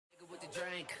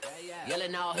drink.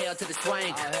 Yelling all hell to the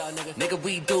swank. Nigga,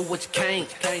 we do what you can't.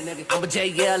 Nigga. I'm a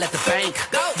JL at the bank.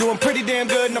 Doing pretty damn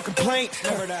good, no complaint.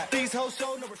 These hoes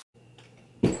show no.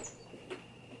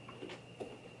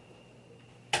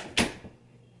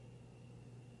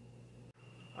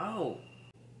 Oh.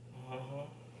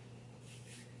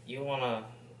 You wanna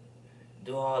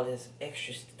do all this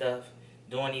extra stuff,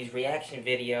 doing these reaction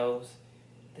videos?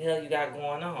 What the hell you got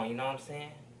going on, you know what I'm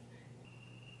saying?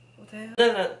 What the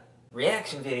hell?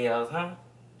 Reaction videos, huh?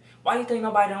 Why you think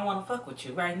nobody don't wanna fuck with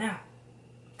you right now?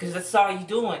 Cause that's all you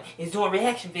doing is doing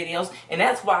reaction videos, and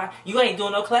that's why you ain't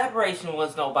doing no collaboration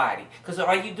with nobody. Cause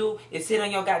all you do is sit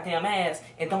on your goddamn ass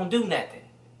and don't do nothing.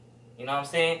 You know what I'm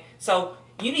saying? So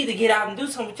you need to get out and do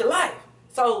something with your life.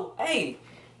 So, hey,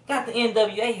 got the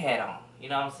NWA hat on. You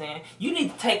know what I'm saying? You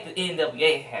need to take the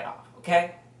NWA hat off,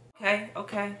 okay?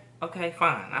 Okay,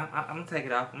 fine. I'm gonna take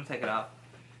it off.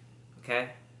 Okay?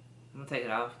 I'm gonna take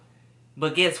it off.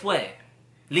 But guess what? At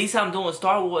least I'm doing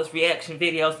Star Wars reaction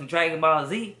videos and Dragon Ball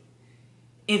Z.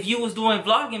 If you was doing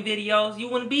vlogging videos, you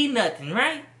wouldn't be nothing,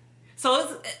 right?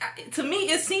 So to me,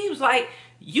 it seems like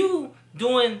you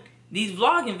doing these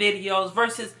vlogging videos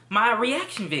versus my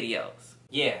reaction videos.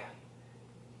 Yeah.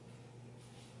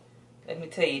 Let me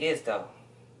tell you this though.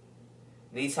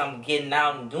 At least I'm getting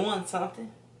out and doing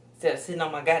something. Instead of sitting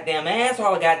on my goddamn ass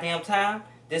all the goddamn time.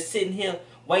 Just sitting here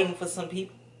waiting for some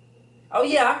people. Oh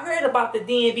yeah, I heard about the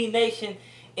DNB Nation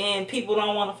and people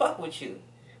don't want to fuck with you.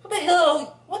 What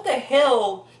the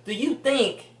hell do you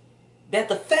think that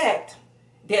the fact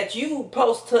that you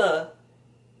post to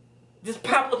just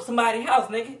pop up somebody's house,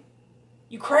 nigga?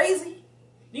 You crazy?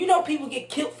 You know people get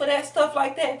killed for that stuff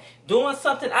like that? Doing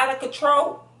something out of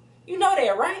control? You know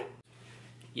that, right?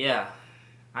 Yeah,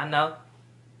 I know.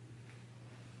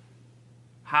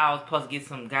 How I was supposed to get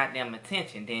some goddamn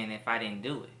attention then if I didn't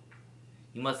do it?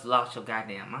 You must have lost your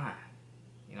goddamn mind.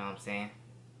 You know what I'm saying?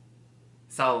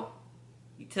 So,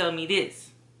 you tell me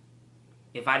this.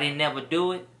 If I didn't never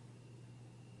do it,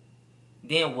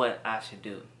 then what I should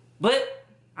do? But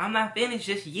I'm not finished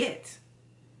just yet.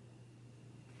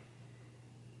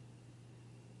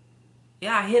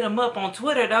 Yeah, I hit him up on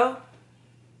Twitter though.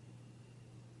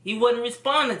 He wasn't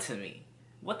responding to me.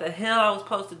 What the hell I was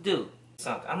supposed to do?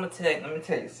 Let me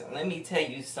tell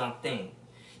you something.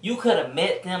 You could have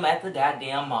met them at the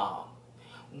goddamn mall.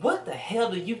 What the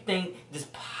hell do you think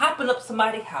just popping up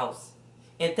somebody's house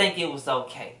and think it was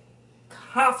okay?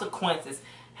 Consequences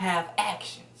have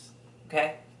actions,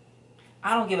 okay?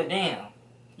 I don't give a damn.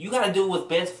 You gotta do what's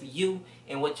best for you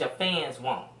and what your fans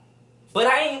want. But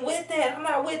I ain't with that. I'm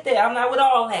not with that. I'm not with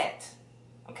all that.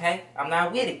 Okay? I'm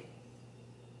not with it.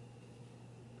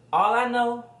 All I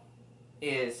know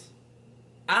is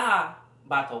I'm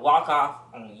about to walk off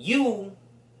on you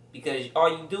because all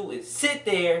you do is sit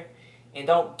there and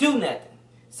don't do nothing.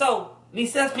 So, at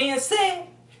least that's being said,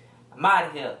 I'm out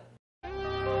of here.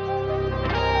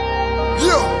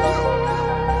 Yeah.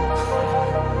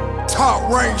 Top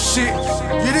rank shit,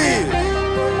 it is.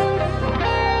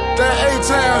 That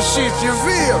A-Town shit, you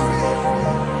feel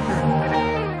me?